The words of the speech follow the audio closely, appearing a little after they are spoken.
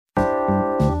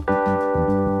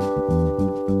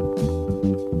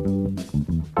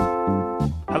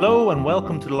and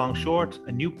welcome to The Long Short,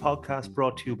 a new podcast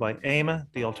brought to you by AIMA,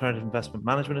 the Alternative Investment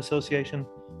Management Association,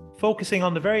 focusing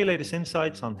on the very latest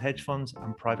insights on hedge funds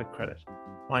and private credit.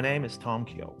 My name is Tom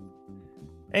Keogh.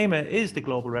 AIMA is the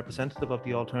global representative of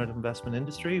the alternative investment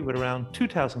industry with around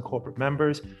 2,000 corporate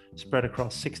members spread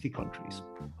across 60 countries.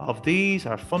 Of these,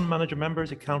 our fund manager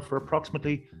members account for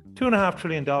approximately $2.5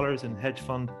 trillion in hedge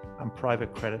fund and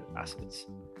private credit assets.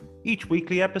 Each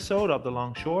weekly episode of The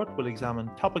Long Short will examine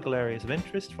topical areas of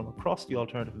interest from across the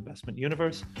alternative investment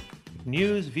universe, with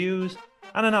news, views,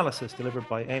 and analysis delivered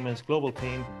by AIMA's global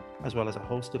team, as well as a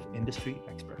host of industry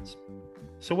experts.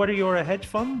 So whether you're a hedge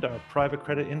fund or private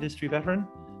credit industry veteran,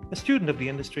 a student of the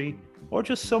industry, or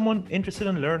just someone interested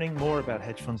in learning more about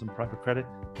hedge funds and private credit,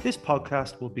 this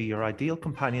podcast will be your ideal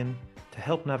companion to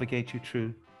help navigate you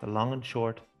through the long and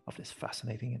short of this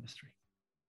fascinating industry.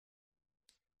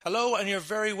 Hello, and you're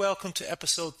very welcome to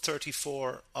episode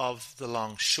 34 of The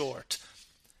Long Short.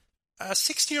 A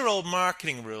 60-year-old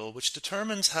marketing rule which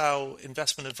determines how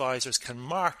investment advisors can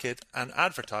market and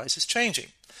advertise is changing.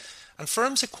 And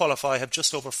firms that qualify have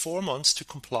just over 4 months to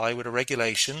comply with a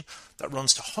regulation that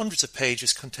runs to hundreds of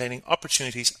pages containing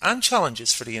opportunities and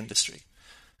challenges for the industry.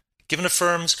 Given a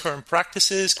firm's current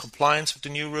practices, compliance with the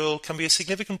new rule can be a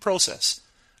significant process,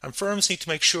 and firms need to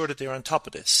make sure that they are on top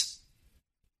of this.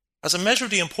 As a measure of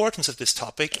the importance of this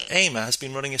topic, AIMA has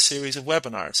been running a series of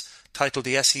webinars titled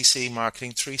the SEC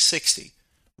Marketing 360,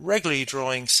 regularly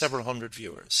drawing several hundred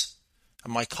viewers.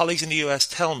 And my colleagues in the US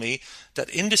tell me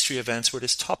that industry events where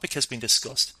this topic has been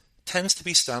discussed tends to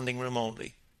be standing room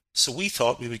only. So we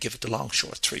thought we would give it the long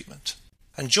short treatment.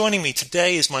 And joining me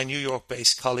today is my New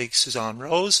York-based colleague Suzanne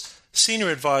Rose, Senior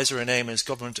Advisor in AIMA's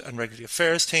Government and Regulatory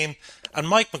Affairs team, and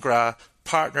Mike McGrath,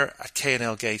 Partner at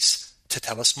K&L Gates, to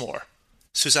tell us more.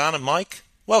 Suzanne and Mike,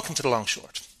 welcome to The Long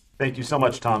Short. Thank you so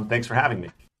much, Tom. Thanks for having me.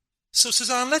 So,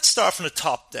 Suzanne, let's start from the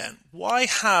top then. Why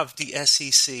have the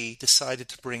SEC decided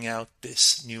to bring out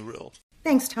this new rule?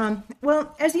 Thanks, Tom.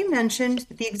 Well, as you mentioned,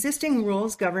 the existing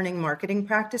rules governing marketing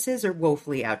practices are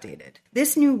woefully outdated.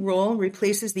 This new rule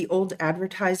replaces the old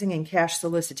advertising and cash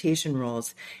solicitation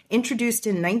rules, introduced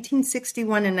in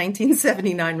 1961 and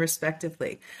 1979,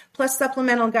 respectively, plus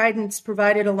supplemental guidance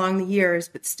provided along the years,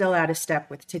 but still out of step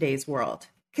with today's world.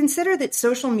 Consider that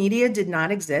social media did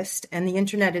not exist and the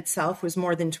internet itself was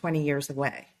more than 20 years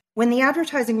away. When the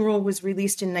advertising rule was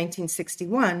released in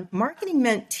 1961, marketing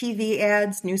meant TV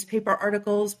ads, newspaper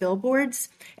articles, billboards,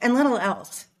 and little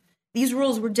else. These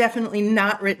rules were definitely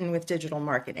not written with digital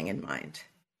marketing in mind.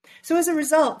 So as a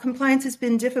result, compliance has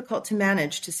been difficult to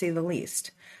manage, to say the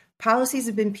least. Policies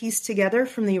have been pieced together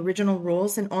from the original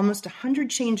rules and almost 100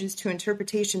 changes to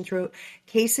interpretation through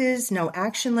cases, no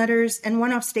action letters, and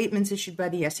one-off statements issued by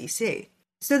the SEC.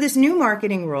 So this new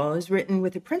marketing rule is written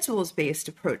with a principles-based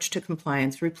approach to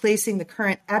compliance, replacing the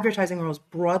current advertising rule's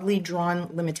broadly drawn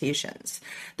limitations.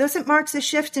 Thus, it marks a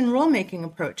shift in rulemaking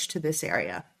approach to this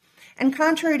area. And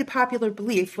contrary to popular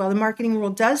belief, while the marketing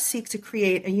rule does seek to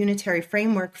create a unitary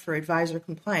framework for advisor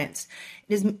compliance,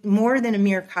 it is more than a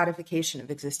mere codification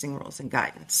of existing rules and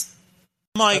guidance.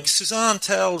 Mike, Suzanne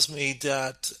tells me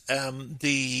that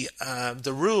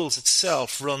the rules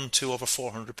itself run to over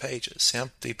 400 pages,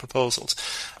 the proposals.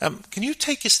 Can you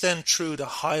take us then through the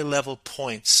high-level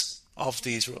points of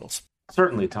these rules?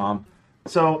 Certainly, Tom.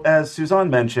 So, as Suzanne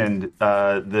mentioned,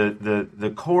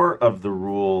 the core of the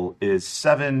rule is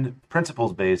 7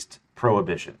 principles-based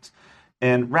prohibitions.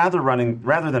 And rather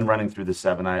than running through the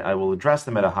 7, I will address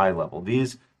them at a high level.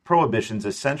 These prohibitions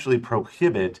essentially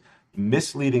prohibit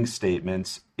misleading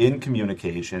statements in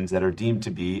communications that are deemed to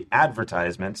be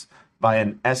advertisements by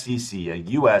an SEC, a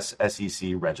U.S.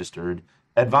 SEC registered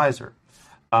advisor.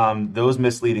 Those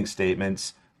misleading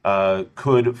statements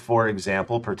could, for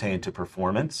example, pertain to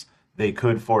performance. They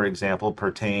could, for example,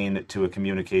 pertain to a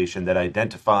communication that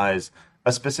identifies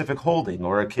a specific holding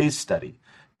or a case study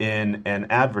in an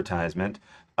advertisement.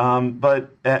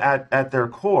 But at their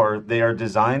core, they are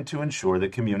designed to ensure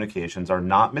that communications are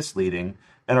not misleading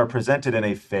and are presented in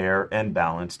a fair and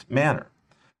balanced manner.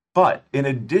 But in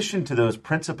addition to those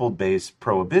principle-based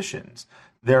prohibitions,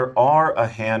 there are a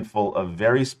handful of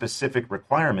very specific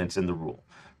requirements in the rule,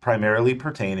 primarily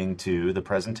pertaining to the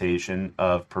presentation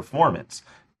of performance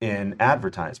in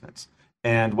advertisements.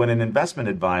 And when an investment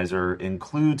advisor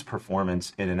includes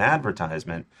performance in an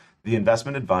advertisement, the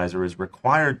investment advisor is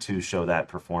required to show that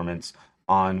performance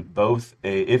on both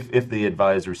if the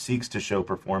advisor seeks to show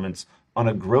performance on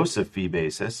a gross of fee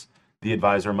basis, the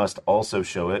advisor must also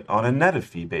show it on a net of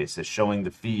fee basis, showing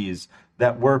the fees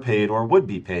that were paid or would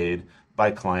be paid by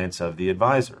clients of the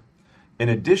advisor. In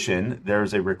addition,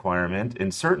 there's a requirement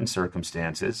in certain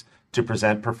circumstances to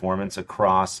present performance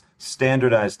across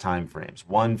standardized timeframes,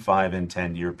 1, 5, and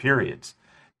 10-year periods,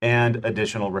 and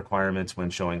additional requirements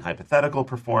when showing hypothetical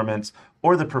performance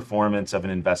or the performance of an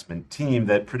investment team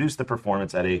that produced the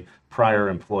performance at a prior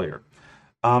employer.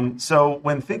 So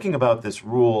when thinking about this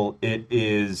rule, it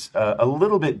is a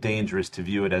little bit dangerous to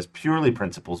view it as purely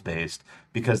principles-based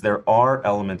because there are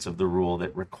elements of the rule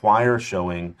that require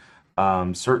showing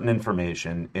certain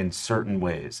information in certain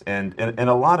ways. And in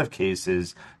a lot of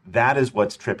cases, that is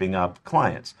what's tripping up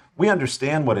clients. We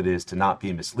understand what it is to not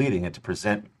be misleading and to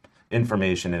present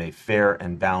information in a fair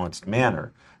and balanced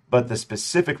manner. But the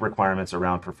specific requirements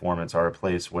around performance are a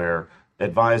place where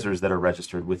advisors that are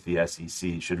registered with the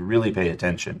SEC should really pay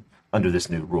attention under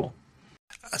this new rule.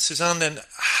 Suzanne, then,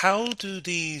 how do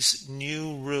these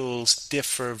new rules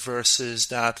differ versus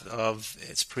that of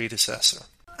its predecessor?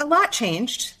 A lot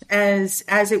changed, as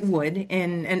it would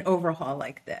in an overhaul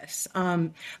like this.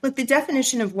 Look, the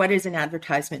definition of what is an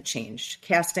advertisement changed,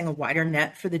 casting a wider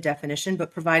net for the definition,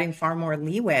 but providing far more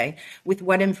leeway with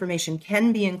what information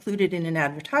can be included in an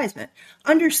advertisement,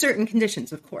 under certain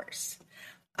conditions, of course.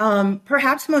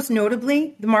 Perhaps most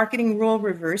notably, the marketing rule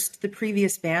reversed the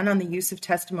previous ban on the use of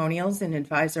testimonials in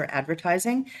advisor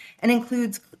advertising and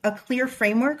includes a clear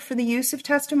framework for the use of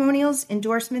testimonials,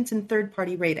 endorsements, and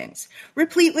third-party ratings,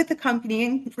 replete with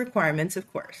accompanying requirements,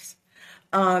 of course.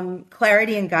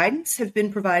 Clarity and guidance have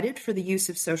been provided for the use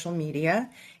of social media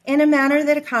in a manner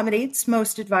that accommodates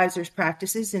most advisors'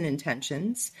 practices and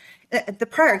intentions. The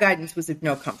prior guidance was of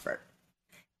no comfort.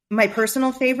 My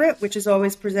personal favorite, which has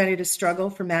always presented a struggle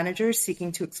for managers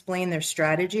seeking to explain their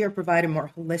strategy or provide a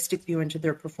more holistic view into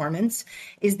their performance,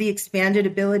 is the expanded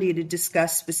ability to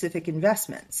discuss specific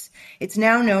investments. It's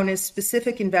now known as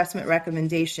specific investment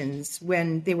recommendations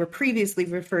when they were previously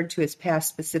referred to as past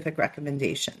specific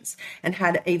recommendations and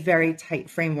had a very tight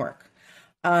framework.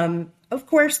 Of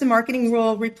course, the marketing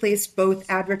rule replaced both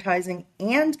advertising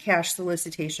and cash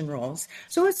solicitation rules,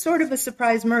 so it's sort of a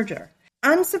surprise merger.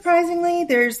 Unsurprisingly,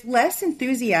 there's less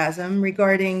enthusiasm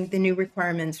regarding the new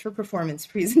requirements for performance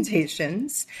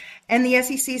presentations, and the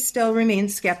SEC still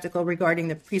remains skeptical regarding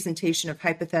the presentation of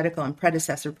hypothetical and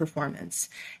predecessor performance.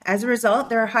 As a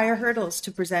result, there are higher hurdles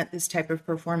to present this type of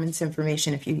performance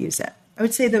information if you use it. I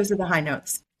would say those are the high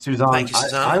notes. Suzanne, Thank you,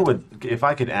 Suzanne. I would, if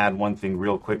I could add one thing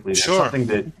real quickly, Sure. something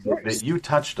that you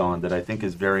touched on that I think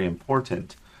is very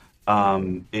important.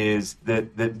 Is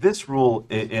that this rule,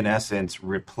 in essence,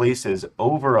 replaces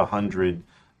over 100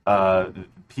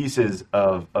 pieces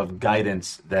of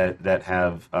guidance that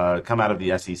have come out of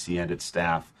the SEC and its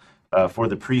staff for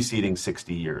the preceding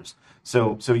 60 years.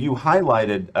 So you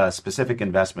highlighted specific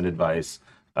investment advice,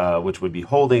 which would be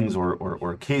holdings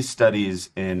or case studies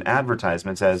in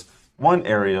advertisements, as one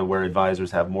area where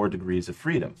advisors have more degrees of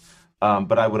freedom.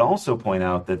 But I would also point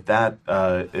out that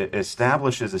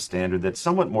establishes a standard that's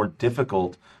somewhat more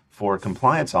difficult for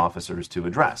compliance officers to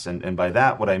address. And by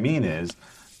that, what I mean is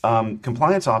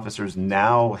compliance officers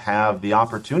now have the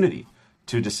opportunity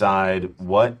to decide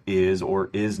what is or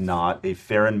is not a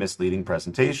fair and misleading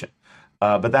presentation.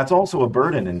 But that's also a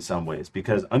burden in some ways,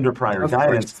 because under prior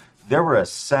guidance, there were a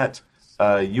set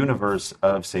universe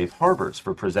of safe harbors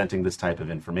for presenting this type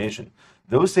of information.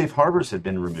 Those safe harbors have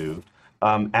been removed.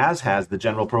 As has the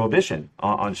general prohibition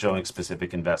on showing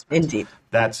specific investments. Indeed.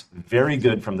 That's very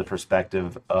good from the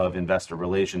perspective of investor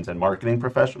relations and marketing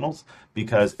professionals,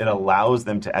 because it allows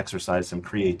them to exercise some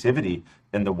creativity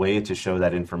in the way to show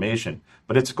that information.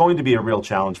 But it's going to be a real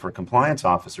challenge for compliance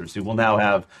officers, who will now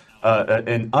have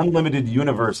an unlimited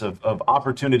universe of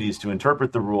opportunities to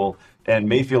interpret the rule and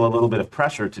may feel a little bit of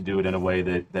pressure to do it in a way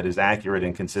that is accurate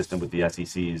and consistent with the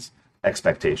SEC's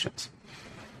expectations.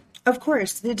 Of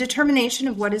course, the determination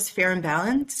of what is fair and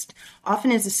balanced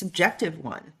often is a subjective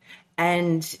one.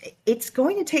 And it's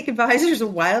going to take advisors a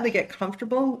while to get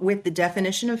comfortable with the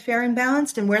definition of fair and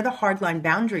balanced and where the hardline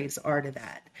boundaries are to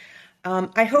that.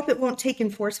 I hope it won't take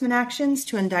enforcement actions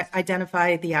to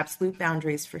identify the absolute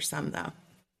boundaries for some, though.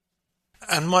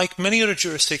 And Mike, many other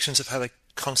jurisdictions have had a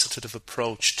consultative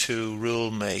approach to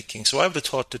rulemaking. So I would have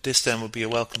thought that this then would be a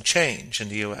welcome change in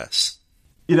the US.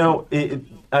 You know,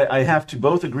 I have to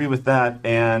both agree with that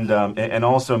and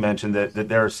also mention that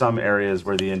there are some areas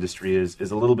where the industry is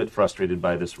a little bit frustrated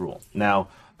by this rule. Now,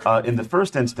 in the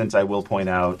first instance, I will point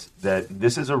out that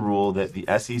this is a rule that the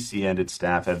SEC and its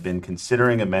staff have been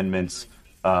considering amendments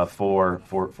for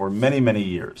many, many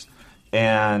years.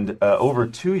 And over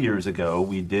 2 years ago,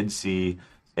 we did see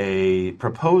a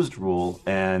proposed rule,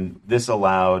 and this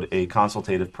allowed a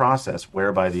consultative process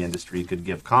whereby the industry could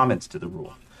give comments to the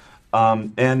rule.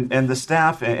 And the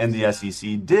staff and the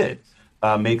SEC did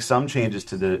make some changes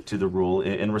to the rule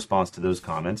in response to those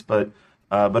comments, but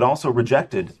also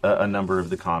rejected a number of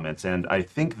the comments. And I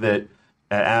think that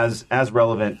as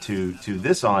relevant to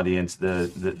this audience,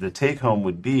 the take home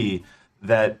would be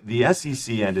that the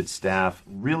SEC and its staff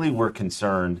really were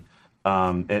concerned,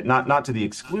 not to the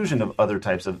exclusion of other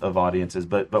types of audiences,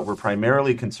 but were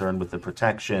primarily concerned with the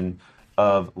protection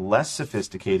of less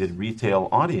sophisticated retail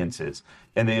audiences.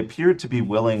 And they appeared to be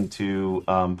willing to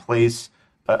place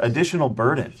additional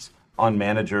burdens on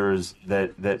managers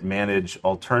that manage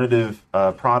alternative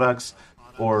products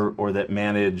or that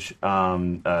manage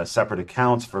separate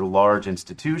accounts for large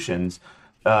institutions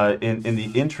in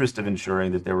the interest of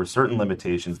ensuring that there were certain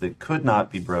limitations that could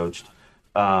not be broached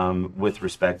with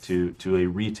respect to a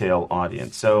retail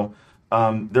audience. So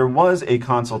there was a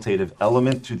consultative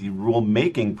element to the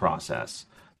rule-making process.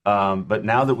 But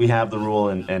now that we have the rule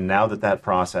and now that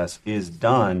process is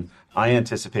done, I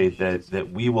anticipate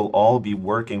that we will all be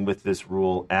working with this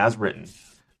rule as written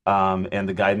and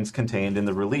the guidance contained in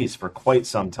the release for quite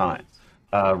some time,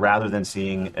 rather than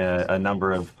seeing a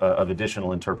number of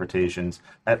additional interpretations,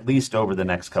 at least over the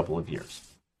next couple of years.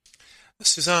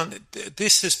 Suzanne,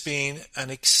 this has been an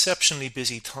exceptionally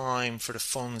busy time for the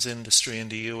funds industry in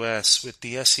the US, with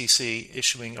the SEC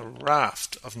issuing a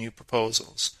raft of new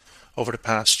proposals over the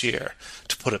past year,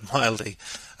 to put it mildly.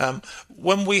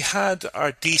 When we had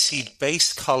our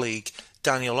DC-based colleague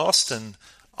Daniel Austin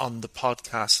on the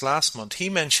podcast last month, he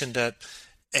mentioned that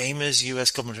AIMA's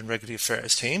US Government and Regulatory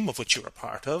Affairs team, of which you're a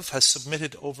part of, has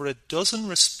submitted over a dozen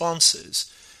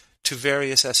responses to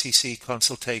various SEC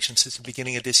consultations since the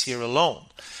beginning of this year alone,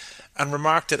 and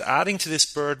remarked that adding to this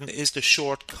burden is the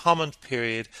short comment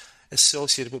period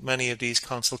associated with many of these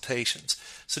consultations.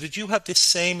 So did you have this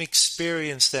same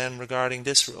experience then regarding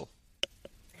this rule?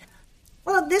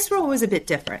 Well, this rule was a bit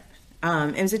different.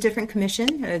 It was a different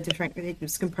commission, it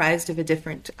was comprised of a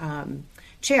different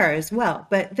chair as well.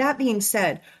 But that being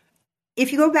said,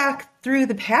 if you go back through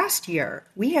the past year,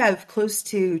 we have close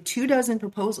to 24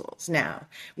 proposals now,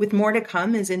 with more to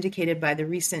come as indicated by the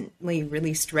recently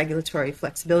released regulatory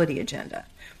flexibility agenda.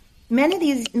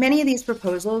 Many of these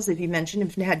proposals, as you mentioned,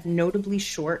 have had notably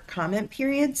short comment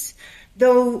periods,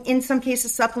 though in some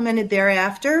cases supplemented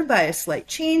thereafter by a slight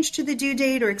change to the due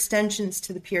date or extensions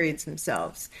to the periods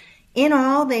themselves. In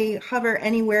all, they hover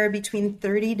anywhere between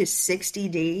 30 to 60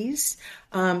 days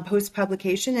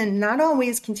post-publication, and not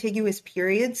always contiguous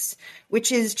periods,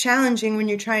 which is challenging when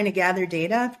you're trying to gather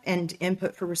data and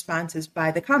input for responses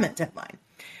by the comment deadline.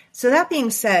 So that being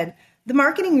said, the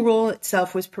marketing rule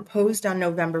itself was proposed on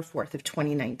November 4th of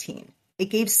 2019. It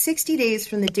gave 60 days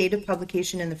from the date of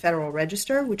publication in the Federal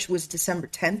Register, which was December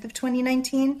 10th of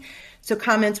 2019. So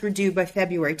comments were due by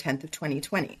February 10th of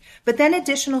 2020. But then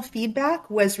additional feedback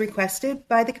was requested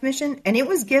by the Commission, and it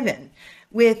was given,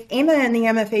 with AIMA and the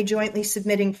MFA jointly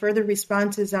submitting further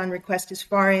responses on requests as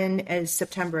far in as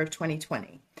September of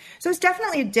 2020. So it's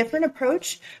definitely a different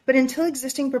approach, but until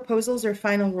existing proposals or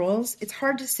final rules, it's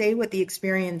hard to say what the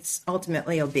experience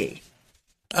ultimately will be.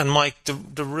 And Mike,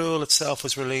 the rule itself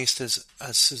was released, as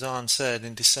Suzanne said,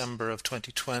 in December of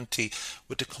 2020,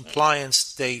 with the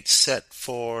compliance date set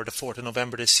for the 4th of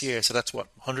November this year. So that's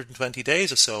 120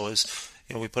 days or so as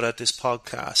we put out this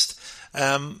podcast.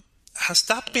 Has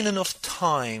that been enough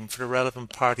time for the relevant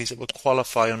parties that would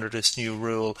qualify under this new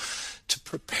rule to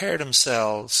prepare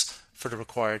themselves for the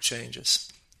required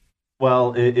changes?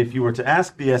 Well, if you were to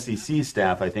ask the SEC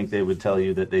staff, I think they would tell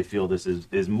you that they feel this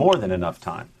is more than enough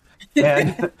time.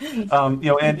 And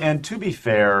and to be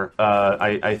fair,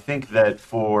 I think that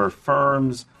for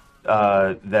firms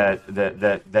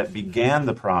that began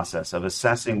the process of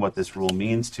assessing what this rule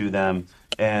means to them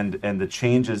and the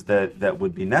changes that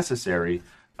would be necessary,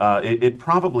 it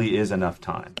probably is enough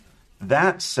time.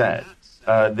 That said,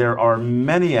 there are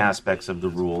many aspects of the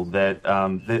rule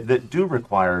that do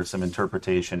require some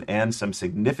interpretation and some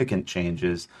significant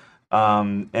changes,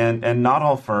 and not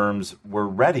all firms were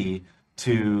ready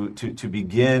to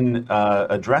begin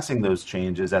addressing those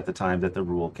changes at the time that the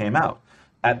rule came out.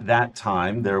 At that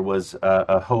time, there was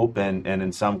a hope and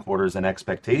in some quarters an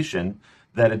expectation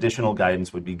that additional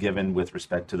guidance would be given with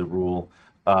respect to the rule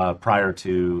prior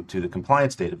to the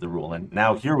compliance date of the rule. And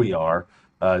now here we are,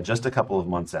 just a couple of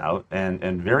months out,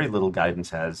 and very little guidance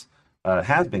has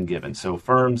been given. So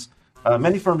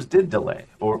many firms did delay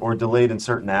or delayed in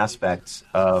certain aspects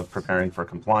of preparing for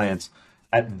compliance.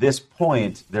 At this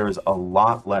point, there is a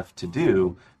lot left to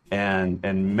do, and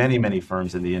many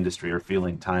firms in the industry are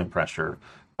feeling time pressure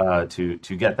to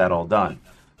get that all done.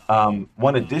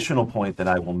 One additional point that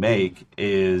I will make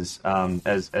is,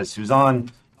 as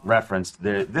Suzanne referenced,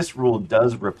 this rule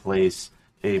does replace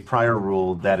a prior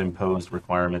rule that imposed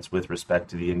requirements with respect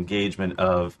to the engagement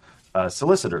of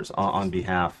solicitors on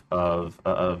behalf of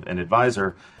an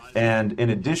advisor, and in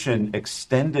addition,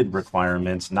 extended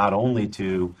requirements not only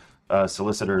to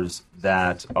solicitors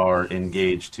that are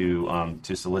engaged to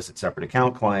solicit separate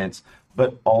account clients,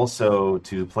 but also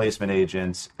to placement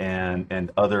agents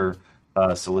and other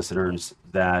solicitors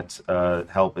that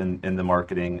help in the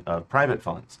marketing of private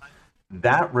funds.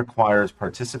 That requires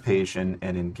participation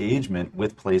and engagement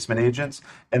with placement agents.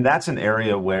 And that's an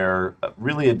area where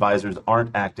really advisors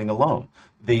aren't acting alone.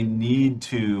 They need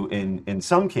to, in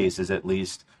some cases at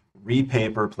least,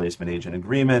 repaper placement agent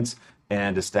agreements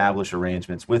and establish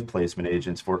arrangements with placement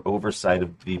agents for oversight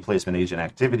of the placement agent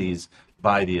activities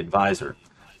by the advisor.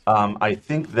 I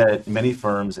think that many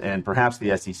firms, and perhaps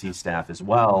the SEC staff as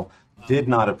well, did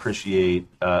not appreciate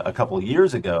a couple of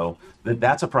years ago that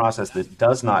that's a process that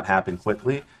does not happen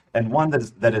quickly, and one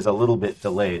that is a little bit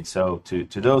delayed. So to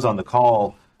those on the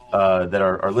call that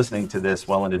are listening to this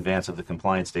well in advance of the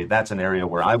compliance date, that's an area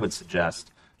where I would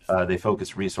suggest they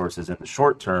focus resources in the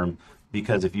short term,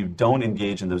 because if you don't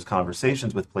engage in those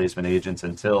conversations with placement agents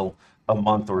until a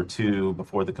month or two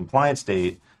before the compliance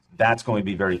date, that's going to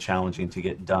be very challenging to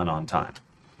get done on time.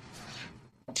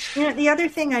 You know, the other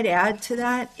thing I'd add to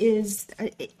that is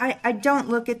I don't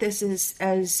look at this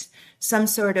as some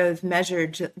sort of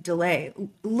measured delay.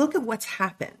 Look at what's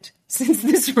happened since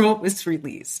this rule was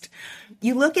released.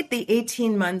 You look at the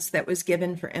 18 months that was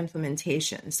given for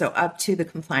implementation, so up to the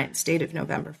compliance date of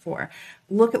November 4.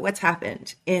 Look at what's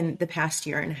happened in the past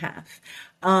year and a half.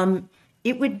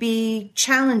 It would be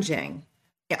challenging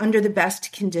under the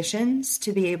best conditions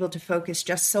to be able to focus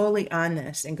just solely on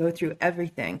this and go through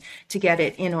everything to get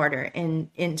it in order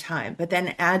in time, but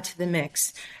then add to the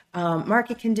mix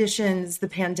market conditions, the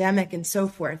pandemic, and so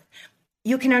forth.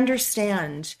 You can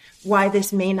understand why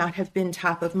this may not have been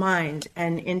top of mind,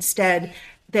 and instead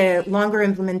the longer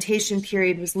implementation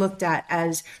period was looked at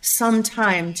as some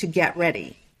time to get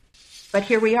ready. But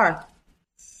here we are.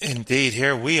 Indeed,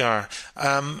 here we are.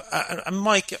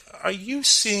 Mike, are you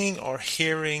seeing or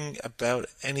hearing about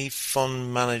any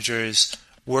fund managers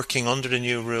working under the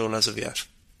new rule as of yet?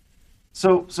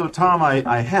 So Tom,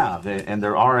 I have, and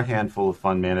there are a handful of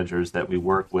fund managers that we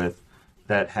work with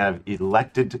that have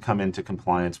elected to come into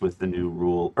compliance with the new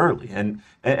rule early. And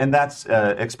that's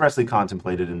expressly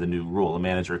contemplated in the new rule. A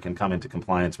manager can come into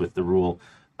compliance with the rule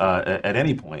at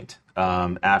any point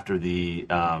after the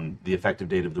effective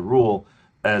date of the rule,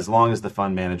 as long as the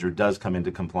fund manager does come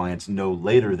into compliance no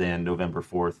later than November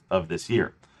 4th of this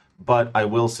year. But I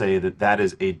will say that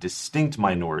is a distinct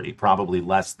minority, probably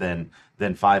less than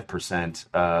 5%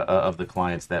 of the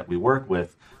clients that we work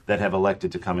with that have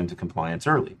elected to come into compliance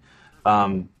early.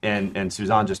 And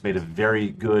Suzanne just made a very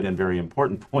good and very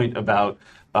important point about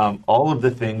all of the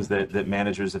things that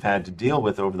managers have had to deal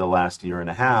with over the last year and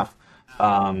a half.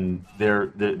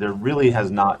 There really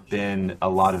has not been a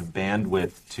lot of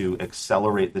bandwidth to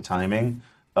accelerate the timing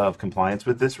of compliance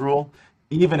with this rule,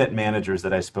 even at managers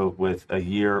that I spoke with a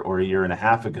year or a year and a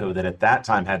half ago that at that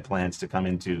time had plans to come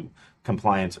into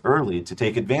compliance early to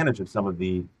take advantage of some of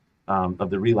the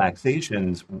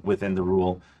relaxations within the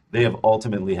rule. They have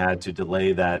ultimately had to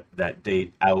delay that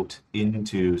date out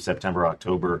into September,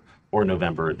 October, or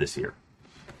November of this year.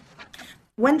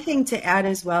 One thing to add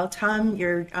as well, Tom,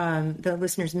 the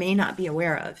listeners may not be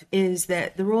aware of, is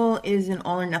that the rule is an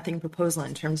all or nothing proposal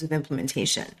in terms of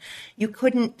implementation. You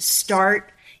couldn't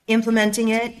start implementing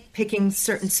it, picking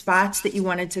certain spots that you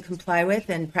wanted to comply with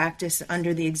and practice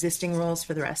under the existing rules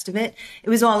for the rest of it. It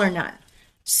was all or none.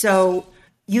 So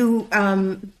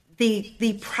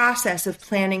the process of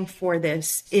planning for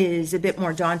this is a bit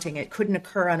more daunting. It couldn't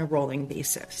occur on a rolling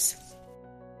basis.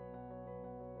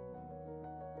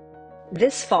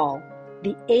 This fall,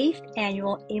 the 8th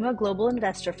annual AIMA Global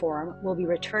Investor Forum will be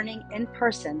returning in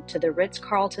person to the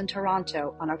Ritz-Carlton,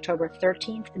 Toronto on October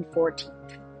 13th and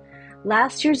 14th.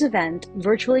 Last year's event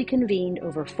virtually convened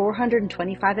over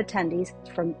 425 attendees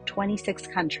from 26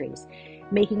 countries,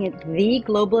 making it the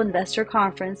global investor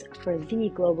conference for the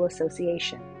Global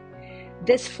Association.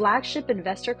 This flagship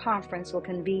investor conference will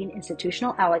convene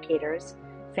institutional allocators,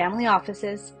 family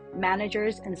offices,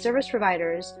 managers, and service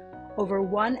providers over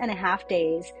 1.5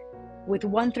 days, with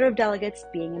 1/3 of delegates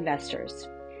being investors.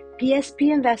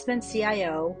 PSP Investment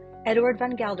CIO Edward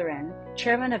van Gelderen,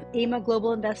 chairman of AIMA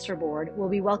Global Investor Board, will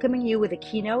be welcoming you with a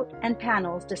keynote and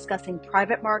panels discussing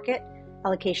private market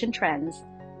allocation trends,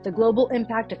 the global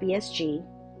impact of ESG,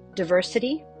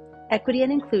 diversity, equity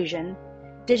and inclusion,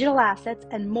 digital assets,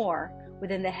 and more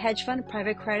within the hedge fund,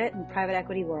 private credit, and private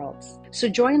equity worlds. So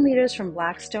join leaders from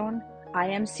Blackstone,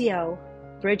 IMCO,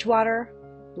 Bridgewater,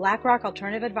 BlackRock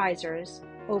Alternative Advisors,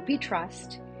 OP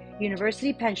Trust,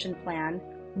 University Pension Plan,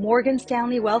 Morgan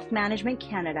Stanley Wealth Management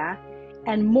Canada,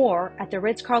 and more at the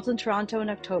Ritz-Carlton Toronto in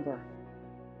October.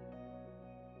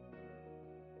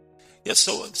 Yeah,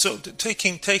 so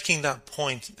taking that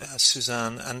point,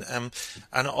 Suzanne,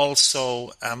 and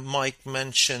also Mike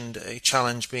mentioned a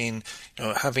challenge being,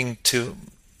 having to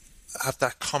have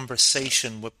that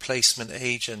conversation with placement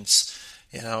agents,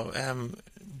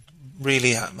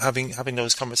 really having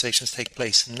those conversations take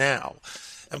place now.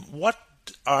 What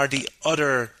are the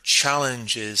other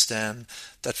challenges then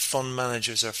that fund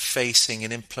managers are facing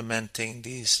in implementing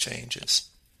these changes?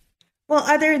 Well,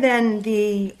 other than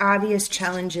the obvious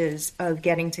challenges of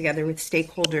getting together with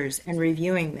stakeholders and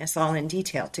reviewing this all in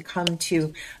detail to come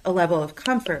to a level of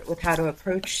comfort with how to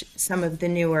approach some of the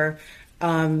newer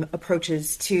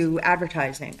approaches to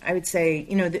advertising, I would say,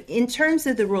 in terms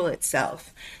of the rule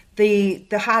itself, the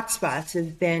hot spots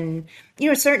have been,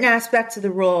 certain aspects of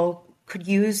the rule could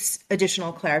use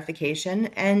additional clarification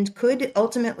and could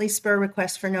ultimately spur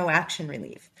requests for no action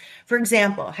relief. For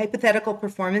example, hypothetical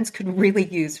performance could really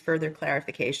use further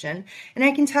clarification. And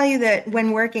I can tell you that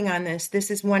when working on this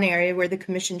is one area where the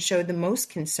Commission showed the most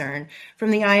concern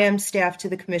from the IM staff to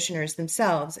the commissioners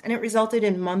themselves, and it resulted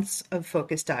in months of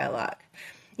focused dialogue.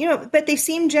 But they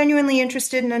seem genuinely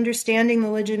interested in understanding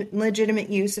the legitimate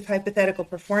use of hypothetical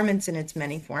performance in its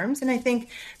many forms, and I think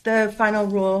the final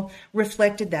rule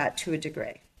reflected that to a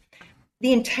degree.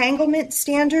 The entanglement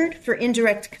standard for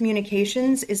indirect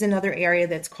communications is another area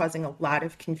that's causing a lot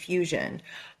of confusion.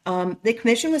 The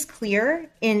Commission was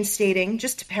clear in stating,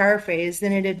 just to paraphrase,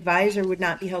 that an advisor would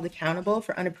not be held accountable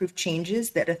for unapproved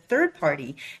changes that a third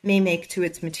party may make to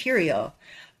its material.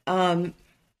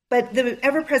 But the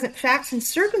ever-present facts and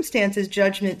circumstances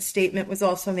judgment statement was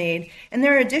also made, and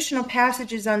there are additional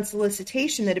passages on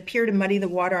solicitation that appear to muddy the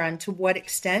water on to what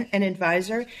extent an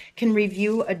advisor can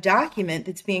review a document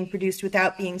that's being produced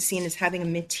without being seen as having a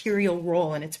material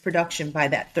role in its production by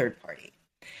that third party.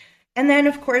 And then,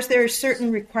 of course, there are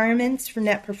certain requirements for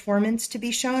net performance to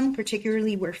be shown,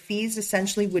 particularly where fees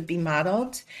essentially would be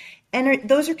modeled. And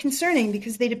those are concerning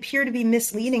because they'd appear to be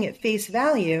misleading at face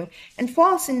value, and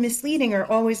false and misleading are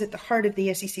always at the heart of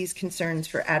the SEC's concerns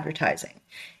for advertising.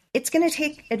 It's going to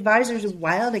take advisors a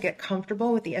while to get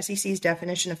comfortable with the SEC's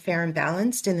definition of fair and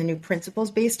balanced and the new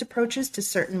principles-based approaches to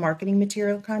certain marketing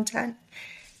material content.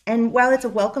 And while it's a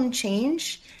welcome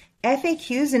change,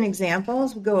 FAQs and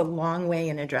examples will go a long way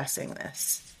in addressing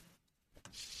this.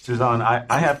 Suzanne,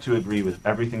 I have to agree with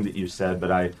everything that you said,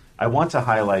 but I want to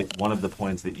highlight one of the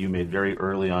points that you made very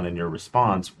early on in your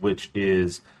response, which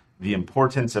is the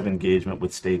importance of engagement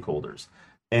with stakeholders.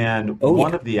 And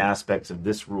one of the aspects of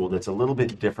this rule that's a little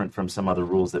bit different from some other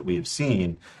rules that we've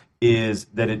seen is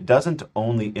that it doesn't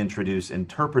only introduce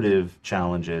interpretive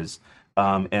challenges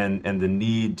and the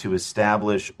need to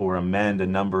establish or amend a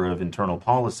number of internal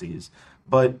policies,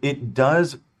 but it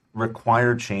does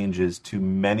require changes to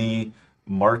many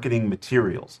marketing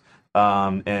materials.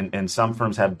 And some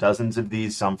firms have dozens of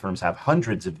these, some firms have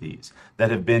hundreds of these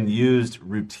that have been used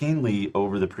routinely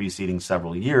over the preceding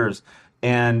several years.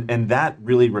 And that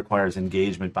really requires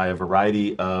engagement by a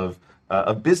variety of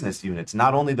business units,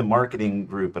 not only the marketing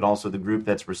group, but also the group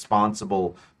that's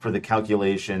responsible for the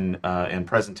calculation and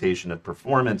presentation of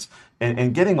performance.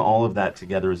 And getting all of that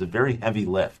together is a very heavy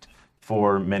lift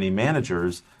for many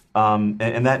managers, and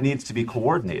that needs to be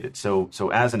coordinated. So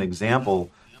as an example,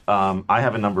 I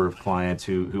have a number of clients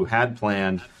who had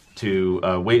planned to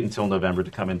wait until November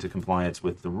to come into compliance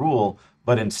with the rule,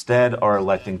 but instead are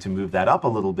electing to move that up a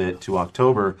little bit to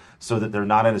October so that they're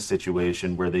not in a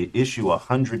situation where they issue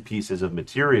 100 pieces of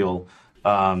material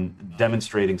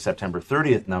demonstrating September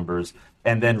 30th numbers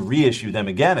and then reissue them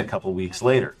again a couple weeks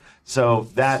later. So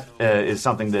that is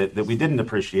something that we didn't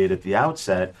appreciate at the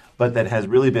outset, but that has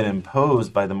really been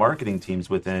imposed by the marketing teams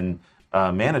within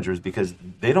managers because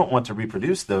they don't want to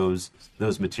reproduce those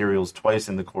materials twice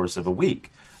in the course of a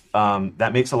week.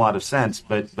 That makes a lot of sense,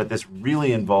 but this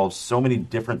really involves so many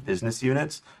different business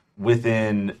units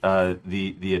within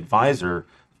the advisor,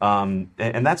 and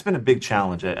that's been a big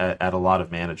challenge at a lot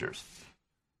of managers.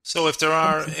 So if there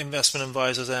are investment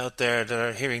advisors out there that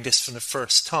are hearing this for the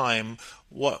first time,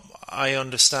 what I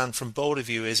understand from both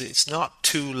of you is it's not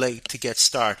too late to get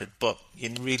started, but you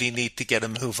really need to get a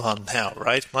move on now,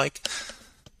 right, Mike?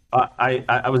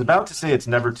 I was about to say it's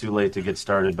never too late to get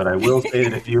started, but I will say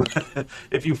that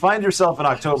if you find yourself in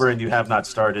October and you have not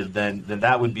started, then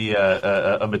that would be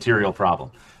a material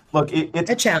problem. Look,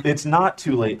 it's not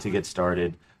too late to get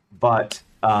started, but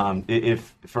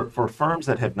if for firms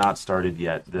that have not started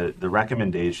yet, the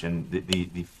recommendation,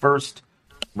 the first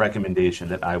recommendation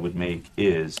that I would make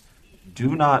is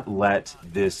do not let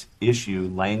this issue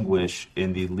languish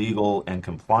in the legal and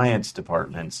compliance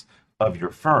departments of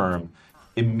your firm.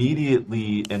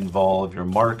 Immediately involve your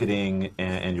marketing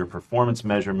and your performance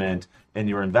measurement and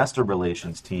your investor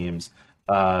relations teams,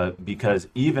 because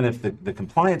even if the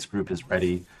compliance group is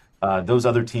ready, those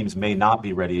other teams may not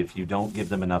be ready if you don't give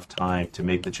them enough time to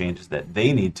make the changes that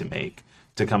they need to make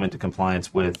to come into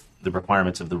compliance with the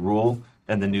requirements of the rule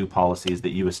and the new policies that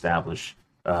you establish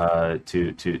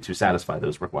to satisfy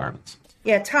those requirements.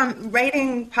 Yeah, Tom,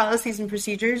 writing policies and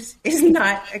procedures is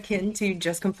not akin to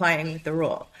just complying with the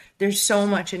rule. There's so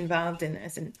much involved in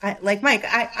this. And like Mike,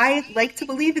 I like to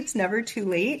believe it's never too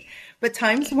late, but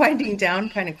time's winding down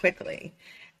kind of quickly.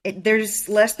 There's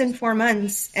less than 4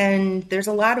 months, and there's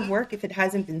a lot of work if it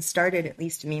hasn't been started, at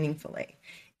least meaningfully.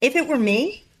 If it were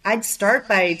me, I'd start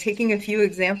by taking a few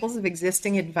examples of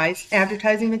existing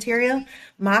advertising material,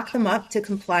 mock them up to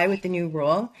comply with the new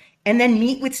rule, and then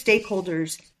meet with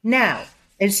stakeholders now,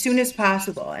 as soon as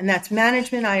possible. And that's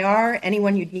management, IR,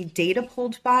 anyone you'd need data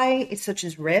pulled by, such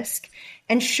as risk,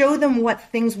 and show them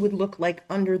what things would look like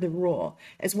under the rule,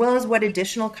 as well as what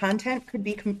additional content could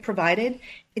be provided.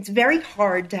 It's very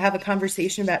hard to have a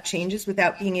conversation about changes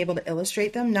without being able to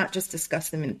illustrate them, not just discuss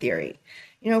them in theory.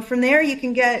 From there, you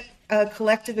can get a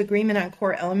collective agreement on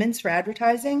core elements for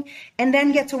advertising, and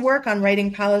then get to work on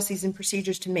writing policies and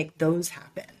procedures to make those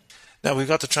happen. Now, we've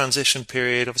got the transition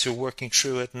period. Obviously, we're working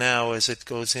through it now as it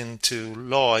goes into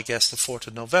law, I guess, the 4th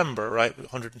of November, right?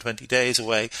 120 days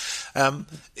away.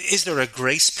 Is there a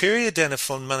grace period then if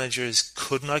fund managers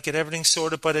could not get everything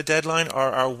sorted by the deadline,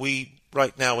 or are we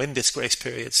right now in this grace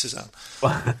period, Suzanne?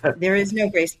 There is no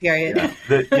grace period.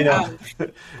 The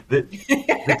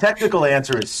technical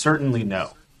answer is certainly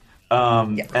no.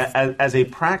 Yes. As a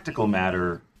practical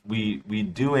matter, we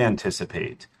do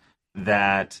anticipate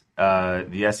that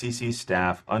the SEC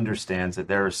staff understands that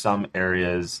there are some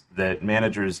areas that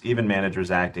even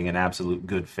managers acting in absolute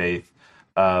good faith,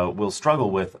 will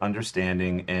struggle with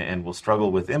understanding and will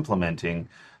struggle with implementing.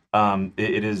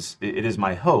 It is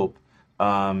my hope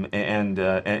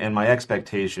and my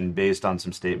expectation, based on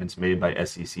some statements made by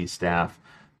SEC staff,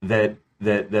 that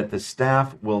the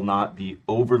staff will not be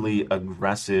overly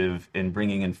aggressive in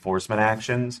bringing enforcement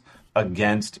actions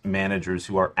against managers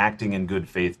who are acting in good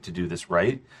faith to do this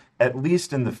right, at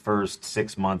least in the first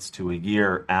 6 months to a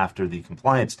year after the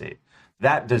compliance date.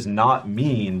 That does not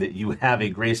mean that you have a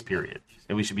grace period,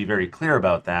 and we should be very clear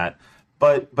about that.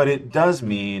 But it does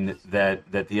mean that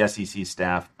the SEC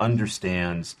staff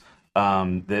understands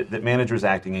that managers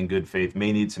acting in good faith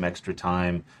may need some extra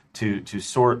time to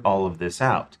sort all of this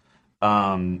out.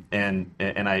 And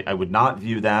I would not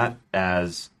view that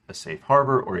as a safe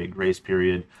harbor or a grace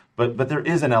period. But there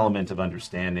is an element of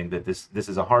understanding that this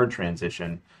is a hard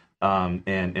transition,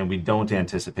 and we don't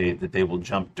anticipate that they will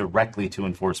jump directly to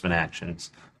enforcement actions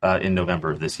in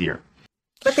November of this year.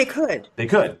 But they could. They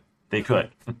could.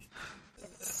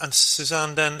 And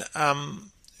Suzanne, then,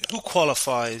 who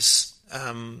qualifies?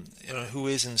 Who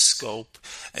is in scope?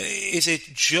 Is it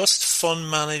just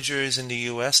fund managers in the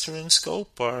US that are in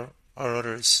scope, or are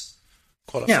others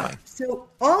qualifying? No. So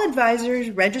all advisors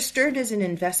registered as an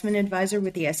investment advisor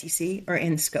with the SEC are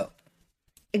in scope.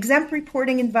 Exempt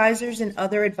reporting advisors and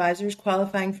other advisors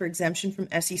qualifying for exemption from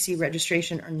SEC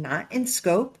registration are not in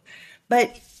scope,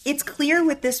 but it's clear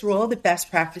with this rule that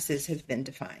best practices have been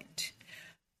defined.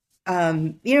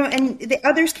 And the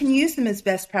others can use them as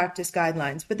best practice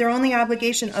guidelines, but their only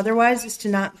obligation otherwise is to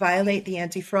not violate the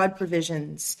anti-fraud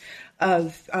provisions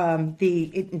of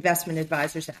the Investment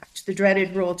Advisors Act, the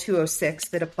dreaded Rule 206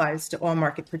 that applies to all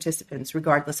market participants,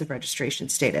 regardless of registration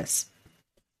status.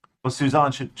 Well,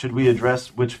 Suzanne, should we address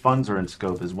which funds are in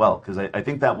scope as well? Because I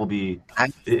think that will be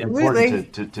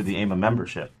important to the AIMA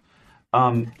membership.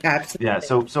 Absolutely. Yeah.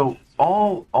 So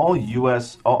all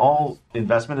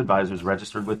investment advisors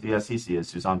registered with the SEC, as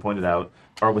Suzanne pointed out,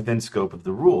 are within scope of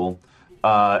the rule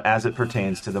as it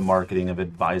pertains to the marketing of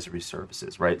advisory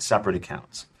services, right? Separate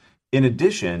accounts. In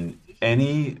addition,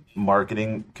 any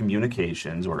marketing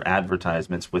communications or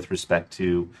advertisements with respect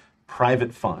to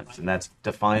private funds, and that's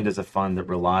defined as a fund that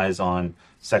relies on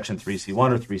Section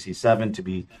 3C1 or 3C7 to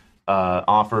be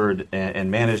offered and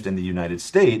managed in the United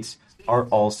States, are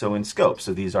also in scope.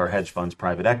 So these are hedge funds,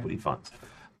 private equity funds.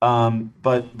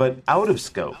 But out of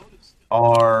scope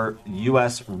are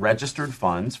U.S. registered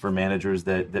funds for managers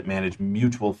that manage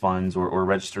mutual funds or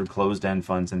registered closed-end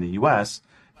funds in the U.S.,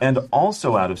 and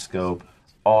also out of scope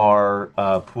are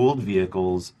pooled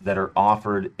vehicles that are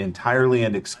offered entirely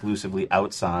and exclusively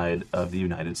outside of the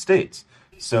United States.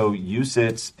 So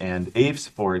UCITS and AIFs,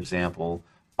 for example,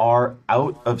 are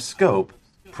out of scope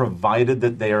provided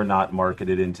that they are not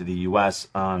marketed into the U.S.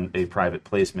 on a private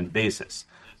placement basis.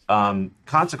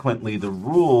 Consequently, the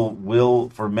rule will,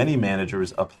 for many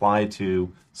managers, apply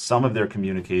to some of their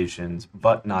communications,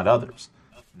 but not others.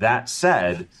 That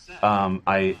said,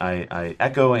 I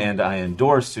echo and I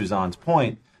endorse Suzanne's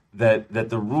point that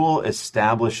the rule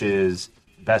establishes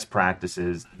best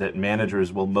practices that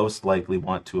managers will most likely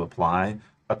want to apply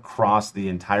across the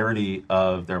entirety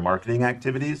of their marketing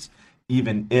activities,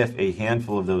 even if a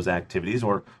handful of those activities,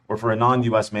 or for a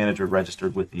non-U.S. manager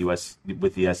registered with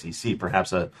the SEC,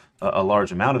 perhaps a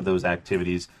large amount of those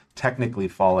activities technically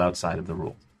fall outside of the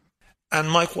rule. And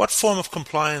Mike, what form of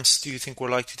compliance do you think we're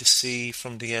likely to see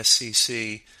from the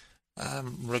SEC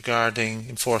regarding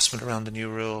enforcement around the new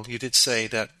rule? You did say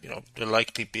that there'll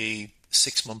likely be a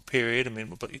 6-month period.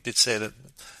 But you did say that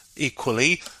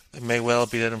equally it may well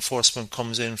be that enforcement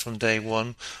comes in from day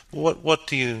one. What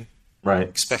do you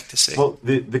expect to see? Well,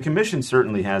 the Commission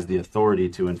certainly has the authority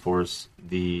to enforce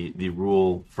the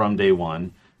rule from day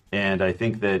one, and I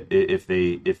think that if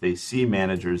they see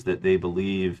managers that they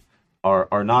believe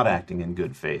are not acting in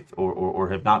good faith, or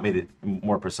have not made it,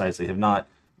 more precisely, have not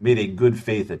made a good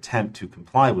faith attempt to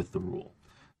comply with the rule,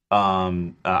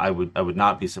 I would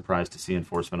not be surprised to see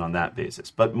enforcement on that basis.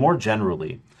 But more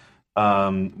generally,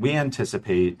 we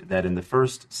anticipate that in the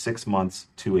first 6 months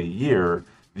to a year,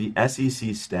 the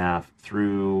SEC staff,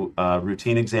 through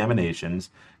routine examinations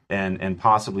and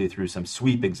possibly through some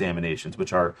sweep examinations,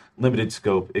 which are limited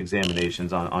scope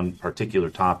examinations on particular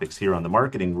topics here on the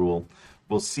marketing rule,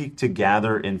 will seek to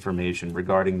gather information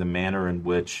regarding the manner in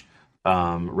which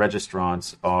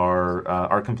registrants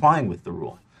are complying with the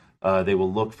rule. They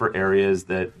will look for areas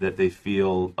that they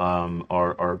feel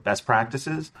are best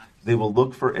practices. They will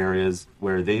look for areas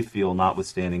where they feel,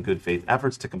 notwithstanding good faith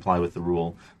efforts to comply with the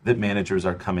rule, that managers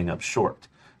are coming up short.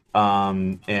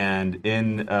 And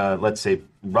in, let's say,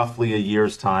 roughly a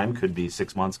year's time, could be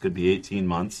 6 months, could be 18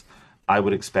 months, I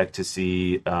would expect to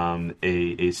see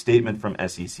a statement from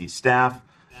SEC staff,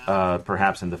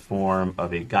 perhaps in the form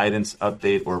of a guidance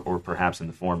update or perhaps in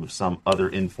the form of some other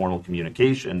informal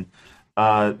communication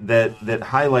that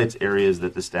highlights areas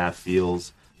that the staff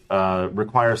feels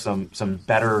require some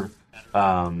better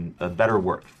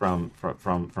work from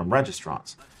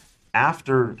registrants.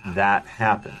 After that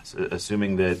happens,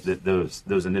 assuming that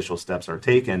those initial steps are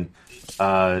taken,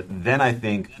 then I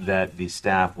think that the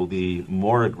staff will be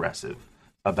more aggressive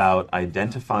about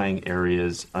identifying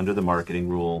areas under the marketing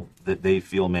rule that they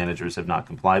feel managers have not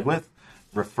complied with,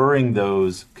 referring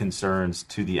those concerns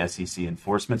to the SEC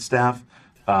enforcement staff,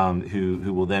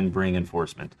 who will then bring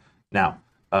enforcement. Now,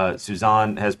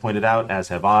 Suzanne has pointed out, as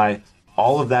have I,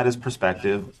 all of that is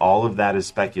prospective, all of that is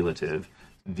speculative.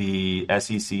 The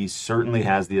SEC certainly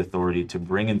has the authority to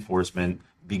bring enforcement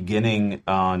beginning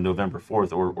on November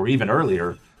 4th or even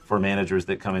earlier for managers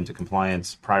that come into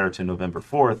compliance prior to November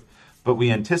 4th. But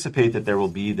we anticipate that there will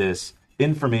be this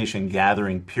information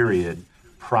gathering period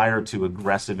prior to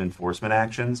aggressive enforcement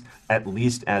actions, at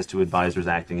least as to advisors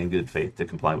acting in good faith to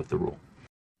comply with the rule.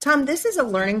 Tom, this is a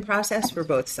learning process for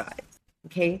both sides,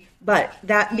 okay? But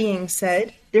that being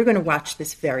said, they're going to watch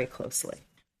this very closely.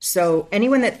 So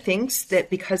anyone that thinks that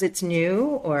because it's new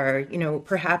or,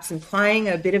 perhaps implying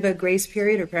a bit of a grace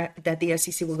period or that the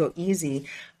SEC will go easy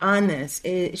on this,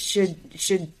 it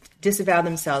should disavow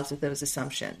themselves of those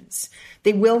assumptions.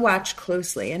 They will watch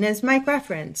closely. And as Mike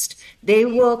referenced, they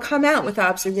will come out with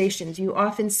observations. You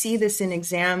often see this in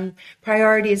exam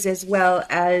priorities as well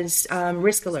as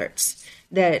risk alerts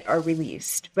that are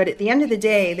released. But at the end of the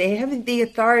day, they have the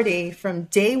authority from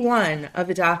day one of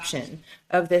adoption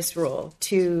of this rule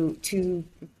to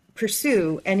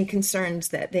pursue any concerns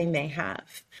that they may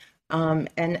have.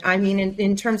 And I mean,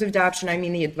 in terms of adoption, I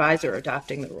mean the advisor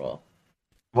adopting the rule.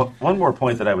 Well, one more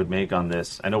point that I would make on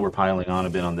this, I know we're piling on a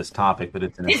bit on this topic, but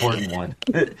it's an important one,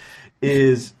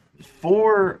 is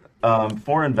for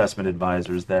investment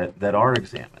advisors that are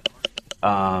examined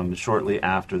shortly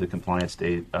after the compliance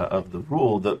date of the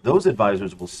rule, those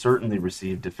advisors will certainly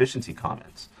receive deficiency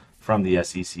comments from the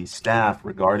SEC staff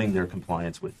regarding their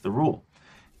compliance with the rule.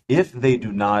 If they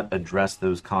do not address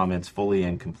those comments fully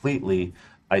and completely,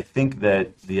 I think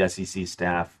that the SEC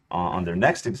staff on their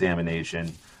next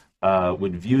examination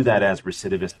would view that as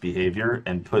recidivist behavior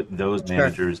and put those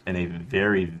managers in a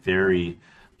very, very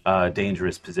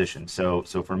dangerous position. So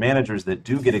for managers that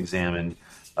do get examined,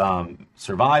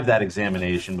 survive that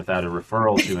examination without a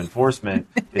referral to enforcement,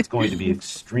 it's going to be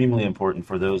extremely important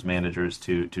for those managers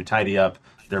to tidy up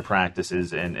their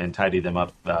practices and tidy them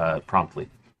up promptly.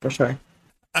 For sure.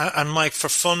 And Mike, for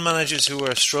fund managers who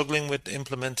are struggling with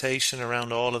implementation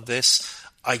around all of this,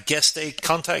 I guess they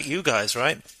contact you guys,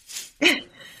 right?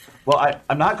 Well,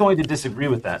 I'm not going to disagree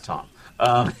with that, Tom.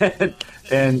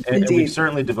 And we've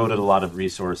certainly devoted a lot of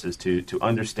resources to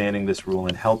understanding this rule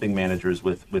and helping managers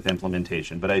with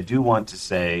implementation. But I do want to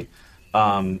say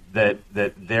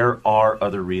that there are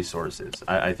other resources.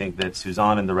 I think that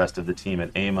Suzanne and the rest of the team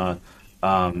at AIMA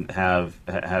have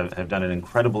done an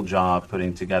incredible job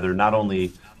putting together not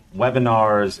only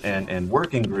webinars and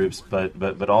working groups,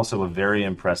 but also a very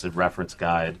impressive reference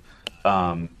guide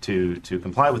to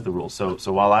comply with the rules. So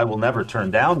while I will never turn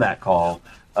down that call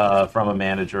from a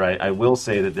manager, I will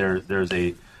say that there's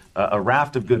a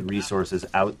raft of good resources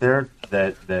out there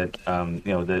that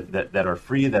are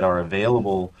free, that are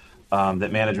available,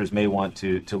 that managers may want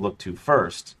to look to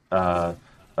first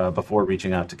before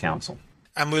reaching out to counsel.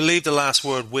 And we'll leave the last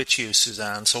word with you,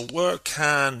 Suzanne. So where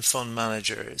can fund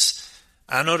managers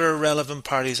and other relevant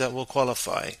parties that will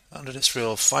qualify under this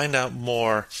rule find out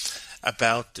more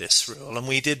about this rule? And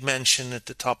we did mention at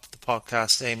the top of the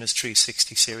podcast AIMA's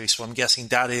 360 series, so I'm guessing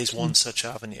that is one such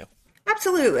avenue.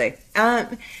 Absolutely.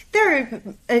 There are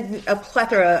a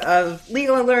plethora of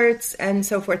legal alerts and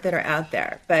so forth that are out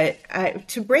there. But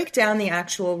to break down the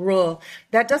actual rule,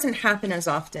 that doesn't happen as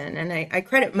often. And I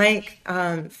credit Mike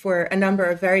for a number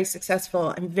of very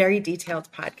successful and very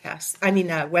detailed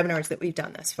webinars that we've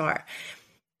done thus far.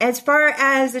 As far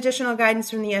as additional guidance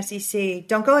from the SEC,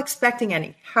 don't go expecting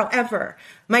any. However,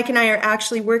 Mike and I are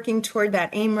actually working toward that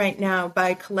aim right now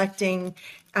by collecting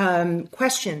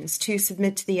questions to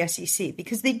submit to the SEC,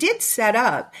 because they did set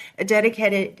up a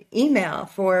dedicated email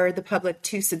for the public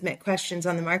to submit questions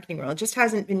on the marketing rule. It just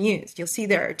hasn't been used. You'll see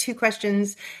there are 2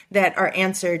 questions that are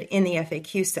answered in the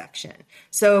FAQ section.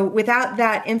 So without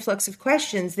that influx of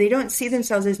questions, they don't see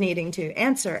themselves as needing to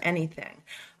answer anything.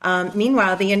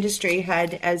 Meanwhile, the industry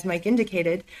had, as Mike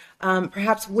indicated,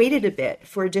 perhaps waited a bit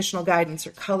for additional guidance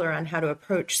or color on how to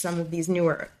approach some of these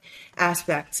newer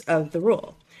aspects of the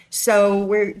rule. So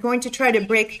we're going to try to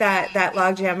break that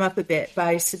logjam up a bit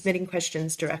by submitting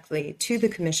questions directly to the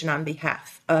Commission on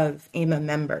behalf of AIMA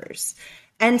members.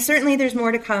 And certainly there's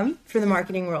more to come for the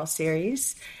Marketing Rule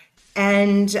series.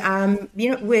 And,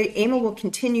 AIMA will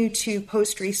continue to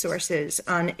post resources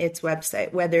on its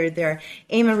website, whether they're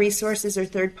AIMA resources or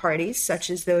third parties, such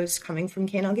as those coming from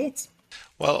K&L Gates.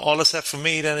 Well, all that's left for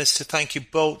me then is to thank you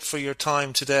both for your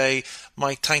time today.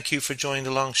 Mike, thank you for joining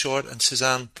the Long Short. And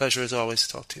Suzanne, pleasure as always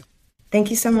to talk to you. Thank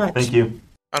you so much. Thank you.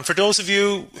 And for those of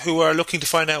you who are looking to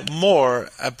find out more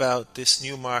about this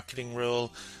new marketing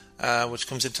rule, which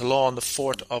comes into law on the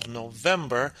 4th of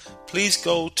November, please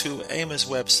go to AIMA's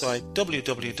website,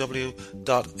 www.aima.org.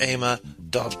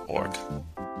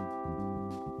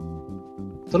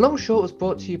 The Long Short was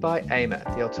brought to you by AIMA,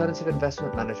 the Alternative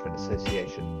Investment Management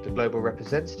Association, the global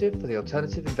representative for the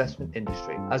alternative investment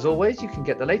industry. As always, you can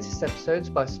get the latest episodes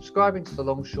by subscribing to The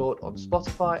Long Short on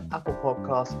Spotify, Apple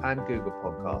Podcasts, and Google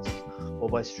Podcasts, or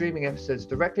by streaming episodes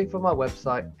directly from our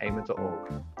website,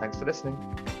 aima.org. Thanks for listening.